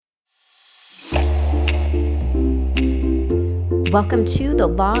Welcome to the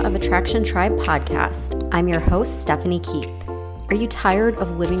Law of Attraction Tribe podcast. I'm your host, Stephanie Keith. Are you tired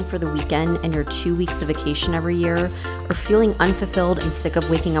of living for the weekend and your 2 weeks of vacation every year, or feeling unfulfilled and sick of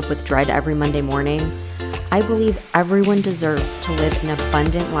waking up with dread every Monday morning? I believe everyone deserves to live an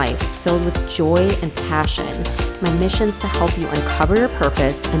abundant life filled with joy and passion. My mission is to help you uncover your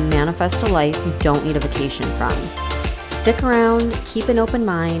purpose and manifest a life you don't need a vacation from. Stick around, keep an open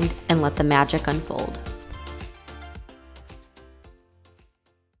mind, and let the magic unfold.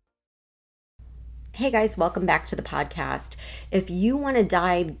 Hey guys, welcome back to the podcast. If you want to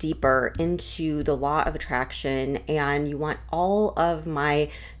dive deeper into the law of attraction and you want all of my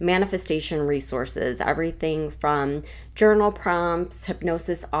manifestation resources, everything from journal prompts,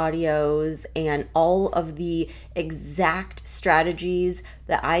 hypnosis audios, and all of the exact strategies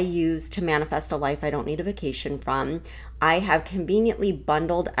that I use to manifest a life I don't need a vacation from, I have conveniently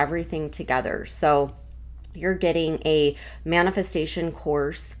bundled everything together. So you're getting a manifestation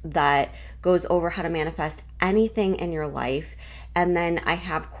course that goes over how to manifest anything in your life. And then I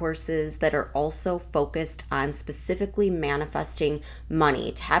have courses that are also focused on specifically manifesting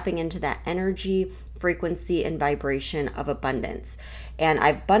money, tapping into that energy, frequency, and vibration of abundance. And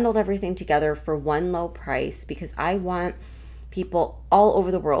I've bundled everything together for one low price because I want people all over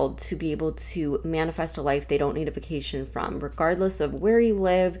the world to be able to manifest a life they don't need a vacation from, regardless of where you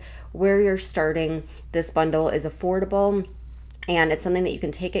live, where you're starting. This bundle is affordable and it's something that you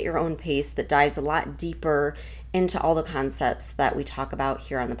can take at your own pace that dives a lot deeper into all the concepts that we talk about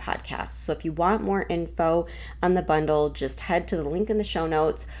here on the podcast. So if you want more info on the bundle, just head to the link in the show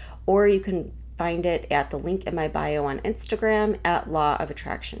notes, or you can find it at the link in my bio on Instagram at Law of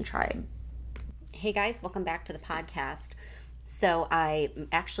Attraction Tribe. Hey guys, welcome back to the podcast. So I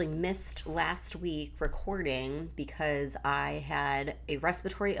actually missed last week recording because I had a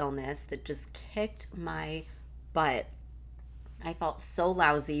respiratory illness that just kicked my butt. I felt so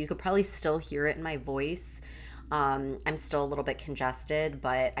lousy. You could probably still hear it in my voice. I'm still a little bit congested,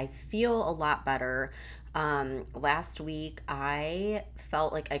 but I feel a lot better. Last week, I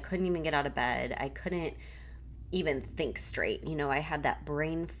felt like I couldn't even get out of bed. I couldn't even think straight. You know, I had that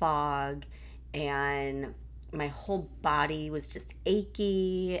brain fog and my whole body was just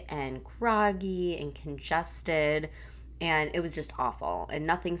achy and groggy and congested, and it was just awful, and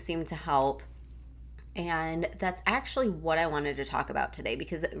nothing seemed to help. And that's actually what I wanted to talk about today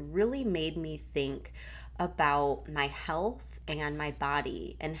because it really made me think about my health and my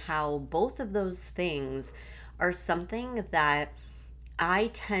body and how both of those things are something that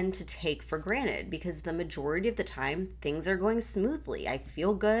I tend to take for granted because the majority of the time things are going smoothly. I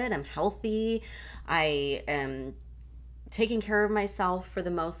feel good, I'm healthy, I am taking care of myself for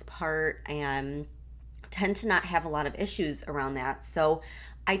the most part and tend to not have a lot of issues around that. So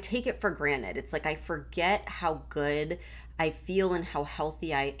I take it for granted. It's like I forget how good I feel and how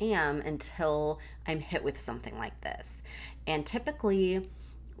healthy I am until I'm hit with something like this. And typically,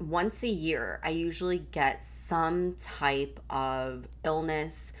 once a year, I usually get some type of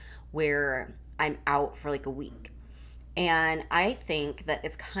illness where I'm out for like a week. And I think that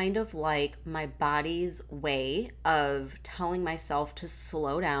it's kind of like my body's way of telling myself to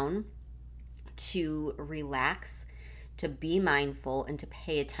slow down, to relax, to be mindful, and to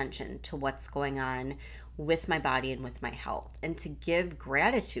pay attention to what's going on with my body and with my health, and to give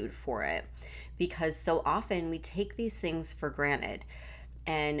gratitude for it. Because so often we take these things for granted.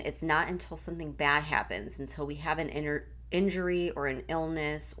 And it's not until something bad happens, until we have an injury or an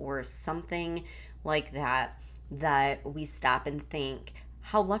illness or something like that, that we stop and think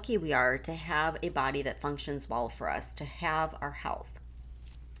how lucky we are to have a body that functions well for us, to have our health.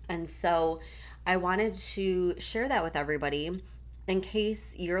 And so I wanted to share that with everybody in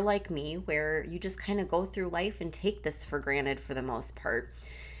case you're like me, where you just kind of go through life and take this for granted for the most part.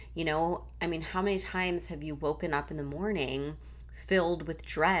 You know, I mean, how many times have you woken up in the morning filled with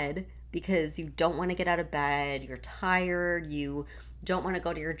dread because you don't want to get out of bed, you're tired, you don't want to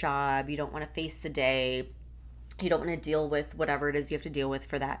go to your job, you don't want to face the day, you don't want to deal with whatever it is you have to deal with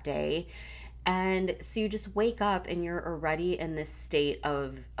for that day. And so you just wake up and you're already in this state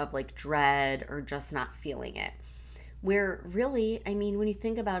of like dread or just not feeling it. Where really, I mean, when you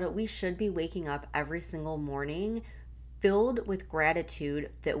think about it, we should be waking up every single morning filled with gratitude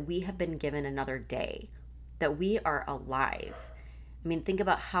that we have been given another day, that we are alive. I mean, think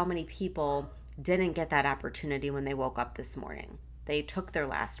about how many people didn't get that opportunity when they woke up this morning. They took their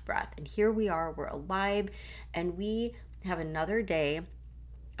last breath. And here we are, we're alive, and we have another day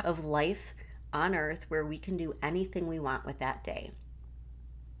of life on earth where we can do anything we want with that day.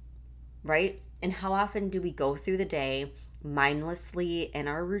 Right? And how often do we go through the day mindlessly in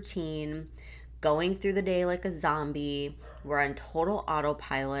our routine, going through the day like a zombie. We're on total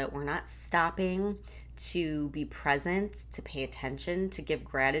autopilot. We're not stopping to be present, to pay attention, to give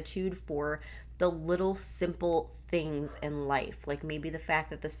gratitude for the little simple things in life, like maybe the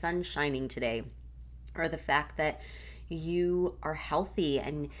fact that the sun's shining today, or the fact that you are healthy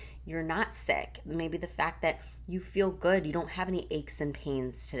and you're not sick, maybe the fact that you feel good, you don't have any aches and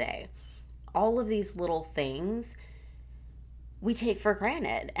pains today. All of these little things we take for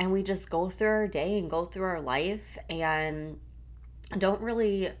granted, and we just go through our day and go through our life and don't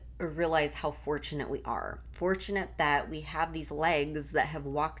really realize how fortunate we are. Fortunate that we have these legs that have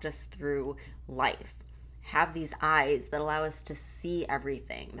walked us through life, have these eyes that allow us to see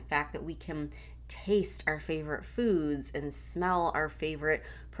everything. The fact that we can taste our favorite foods and smell our favorite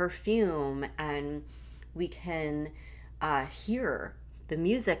perfume, and we can hear the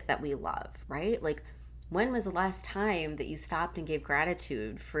music that we love, right? Like, when was the last time that you stopped and gave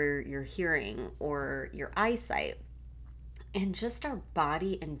gratitude for your hearing or your eyesight? And just our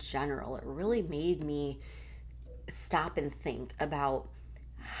body in general, it really made me stop and think about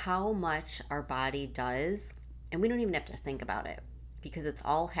how much our body does. And we don't even have to think about it because it's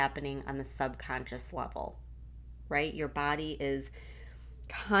all happening on the subconscious level, right? Your body is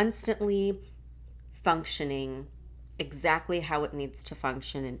constantly functioning exactly how it needs to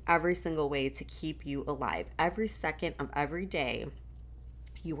function in every single way to keep you alive. Every second of every day,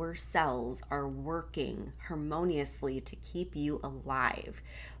 your cells are working harmoniously to keep you alive.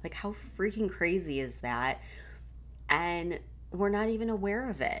 Like, how freaking crazy is that? And we're not even aware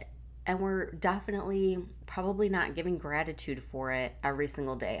of it. And we're definitely probably not giving gratitude for it every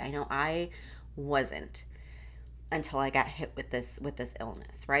single day. I know I wasn't until I got hit with this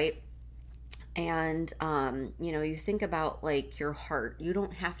illness, right? And you think about like your heart. You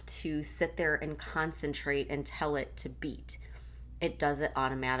don't have to sit there and concentrate and tell it to beat. It does it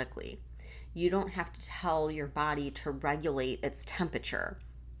automatically. You don't have to tell your body to regulate its temperature.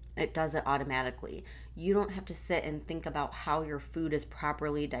 It does it automatically. You don't have to sit and think about how your food is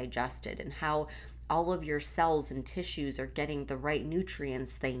properly digested and how all of your cells and tissues are getting the right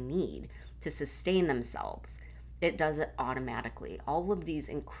nutrients they need to sustain themselves. It does it automatically. All of these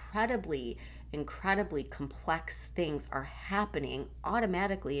incredibly complex things are happening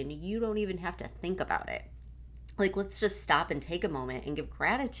automatically, and you don't even have to think about it. Like, let's just stop and take a moment and give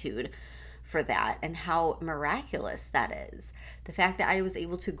gratitude for that and how miraculous that is. The fact that I was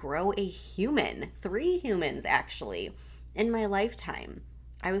able to grow a human, 3 humans actually, in my lifetime.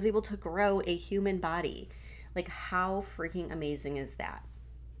 I was able to grow a human body. Like, how freaking amazing is that?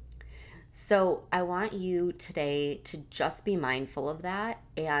 So I want you today to just be mindful of that.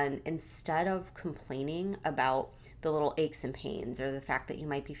 And instead of complaining about the little aches and pains or the fact that you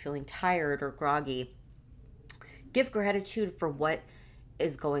might be feeling tired or groggy, give gratitude for what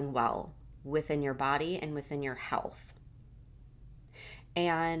is going well within your body and within your health.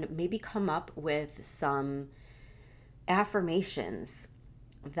 And maybe come up with some affirmations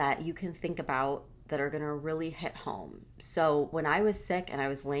that you can think about that are going to really hit home. So when I was sick and I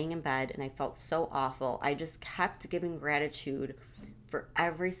was laying in bed and I felt so awful, I just kept giving gratitude for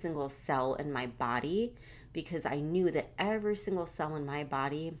every single cell in my body, because I knew that every single cell in my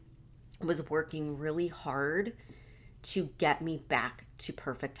body was working really hard to get me back to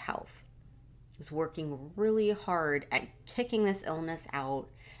perfect health. I was working really hard at kicking this illness out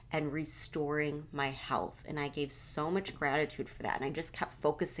and restoring my health. And I gave so much gratitude for that. And I just kept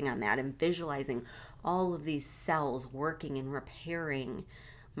focusing on that and visualizing all of these cells working and repairing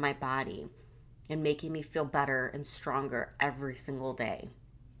my body and making me feel better and stronger every single day.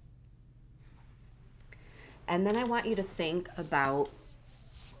 And then I want you to think about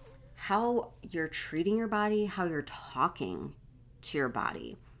how you're treating your body, how you're talking to your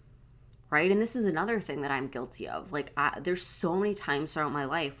body, right? And this is another thing that I'm guilty of. Like, there's so many times throughout my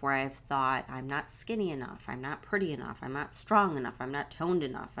life where I've thought, I'm not skinny enough, I'm not pretty enough, I'm not strong enough, I'm not toned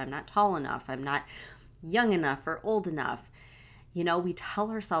enough, I'm not tall enough, I'm not young enough or old enough. You know, we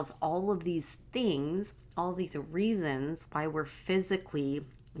tell ourselves all of these things, all of these reasons why we're physically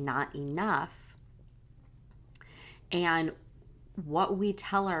not enough. And what we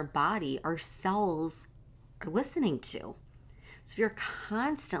tell our body, our cells are listening to. So if you're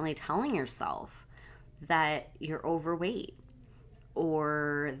constantly telling yourself that you're overweight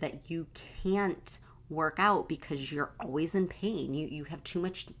or that you can't work out because you're always in pain, you have too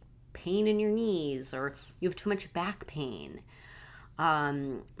much pain in your knees, or you have too much back pain,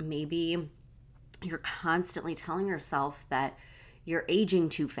 maybe you're constantly telling yourself that you're aging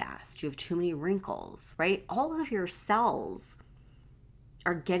too fast, you have too many wrinkles, right? All of your cells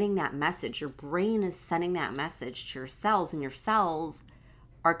are getting that message. Your brain is sending that message to your cells, and your cells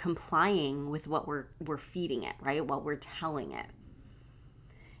are complying with what we're feeding it, right? What we're telling it.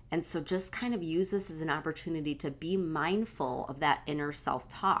 And so just kind of use this as an opportunity to be mindful of that inner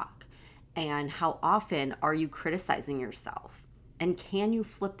self-talk. And how often are you criticizing yourself? And can you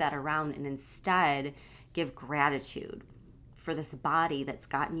flip that around and instead give gratitude for this body that's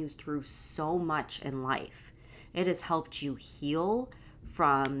gotten you through so much in life? It has helped you heal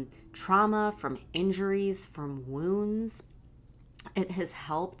from trauma, from injuries, from wounds. It has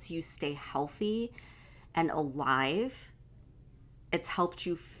helped you stay healthy and alive. It's helped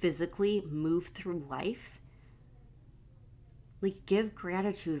you physically move through life. Like, give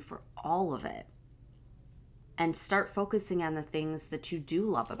gratitude for all of it and start focusing on the things that you do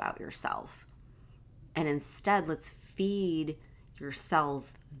love about yourself. And instead, let's feed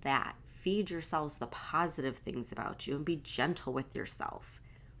yourselves that. Feed yourselves the positive things about you and be gentle with yourself.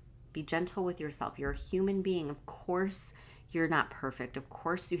 Be gentle with yourself. You're a human being. Of course, you're not perfect. Of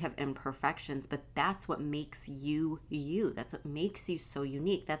course, you have imperfections, but that's what makes you you. That's what makes you so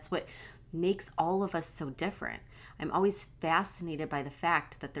unique. That's what makes all of us so different. I'm always fascinated by the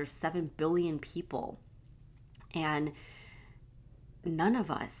fact that there's 7 billion people and none of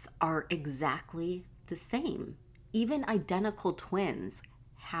us are exactly the same. Even identical twins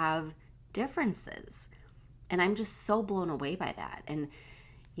have differences. And I'm just so blown away by that. And,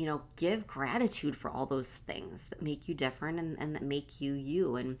 give gratitude for all those things that make you different and that make you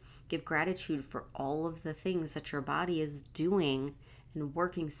you. And give gratitude for all of the things that your body is doing and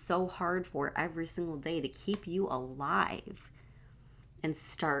working so hard for every single day to keep you alive. And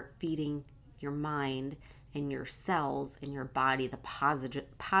start feeding your mind and your cells and your body the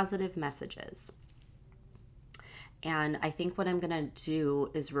positive messages. And I think what I'm going to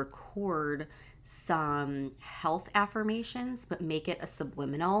do is record some health affirmations, but make it a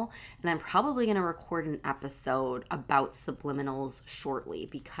subliminal. And I'm probably going to record an episode about subliminals shortly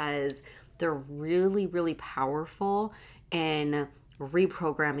because they're really, really powerful in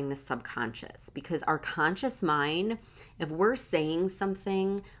reprogramming the subconscious. Because our conscious mind, if we're saying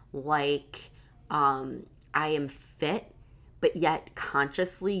something like, I am fit, but yet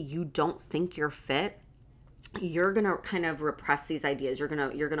consciously you don't think you're fit, you're going to kind of repress these ideas. You're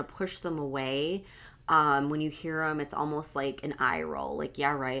going to push them away. When you hear them, it's almost like an eye roll. Like,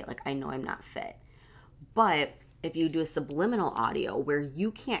 yeah, right. Like, I know I'm not fit. But if you do a subliminal audio where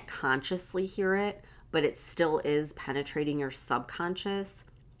you can't consciously hear it, but it still is penetrating your subconscious,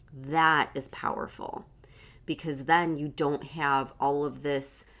 that is powerful. Because then you don't have all of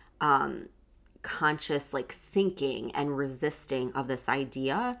this conscious like thinking and resisting of this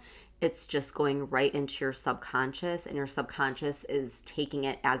idea. It's just going right into your subconscious, and your subconscious is taking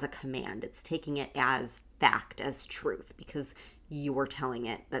it as a command. It's taking it as fact, as truth, because you were telling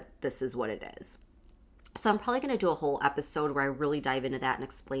it that this is what it is. So I'm probably going to do a whole episode where I really dive into that and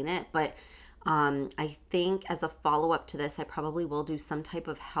explain it. But I think as a follow-up to this, I probably will do some type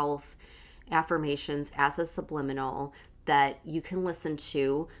of health affirmations as a subliminal that you can listen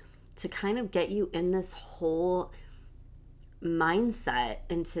to kind of get you in this whole mindset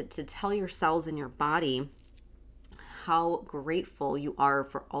and to tell your cells in your body how grateful you are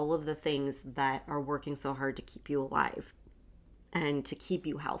for all of the things that are working so hard to keep you alive and to keep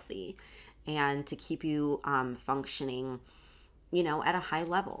you healthy and to keep you functioning, at a high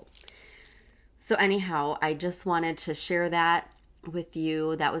level. So anyhow, I just wanted to share that with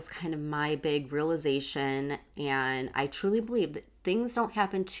you. That was kind of my big realization. And I truly believe that things don't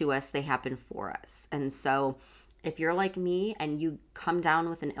happen to us, they happen for us. And so if you're like me and you come down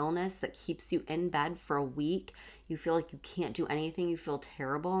with an illness that keeps you in bed for a week, you feel like you can't do anything, you feel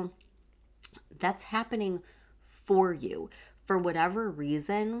terrible, that's happening for you. For whatever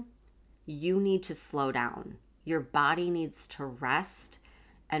reason, you need to slow down. Your body needs to rest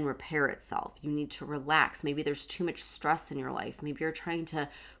and repair itself. You need to relax. Maybe there's too much stress in your life. Maybe you're trying to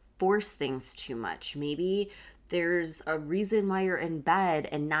force things too much. Maybe there's a reason why you're in bed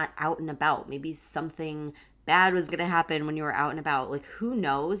and not out and about. Maybe something bad was going to happen when you were out and about. Like, who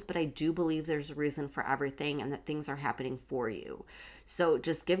knows? But I do believe there's a reason for everything and that things are happening for you. So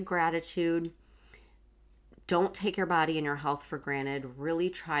just give gratitude. Don't take your body and your health for granted. Really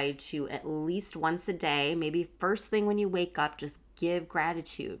try to at least once a day, maybe first thing when you wake up, just give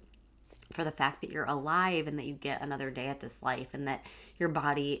gratitude for the fact that you're alive and that you get another day at this life and that your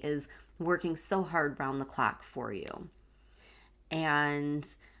body is working so hard round the clock for you. And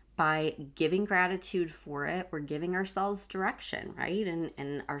by giving gratitude for it, we're giving ourselves direction, right?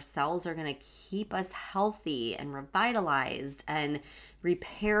 And our cells are going to keep us healthy and revitalized and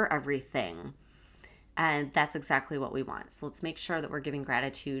repair everything. And that's exactly what we want. So let's make sure that we're giving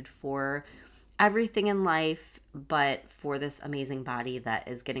gratitude for everything in life, but for this amazing body that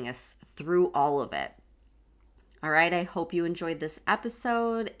is getting us through all of it. All right, I hope you enjoyed this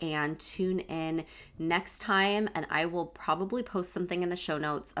episode, and tune in next time. And I will probably post something in the show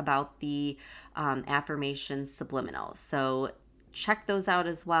notes about the affirmation subliminals. So check those out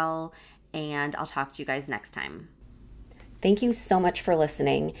as well. And I'll talk to you guys next time. Thank you so much for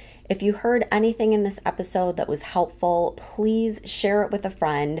listening. If you heard anything in this episode that was helpful, please share it with a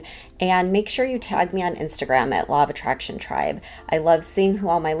friend and make sure you tag me on Instagram at Law of Attraction Tribe. I love seeing who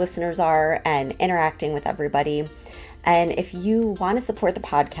all my listeners are and interacting with everybody. And if you want to support the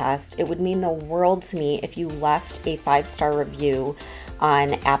podcast, it would mean the world to me if you left a 5-star review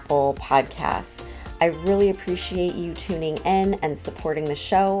on Apple Podcasts. I really appreciate you tuning in and supporting the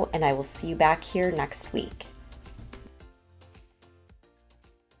show, and I will see you back here next week.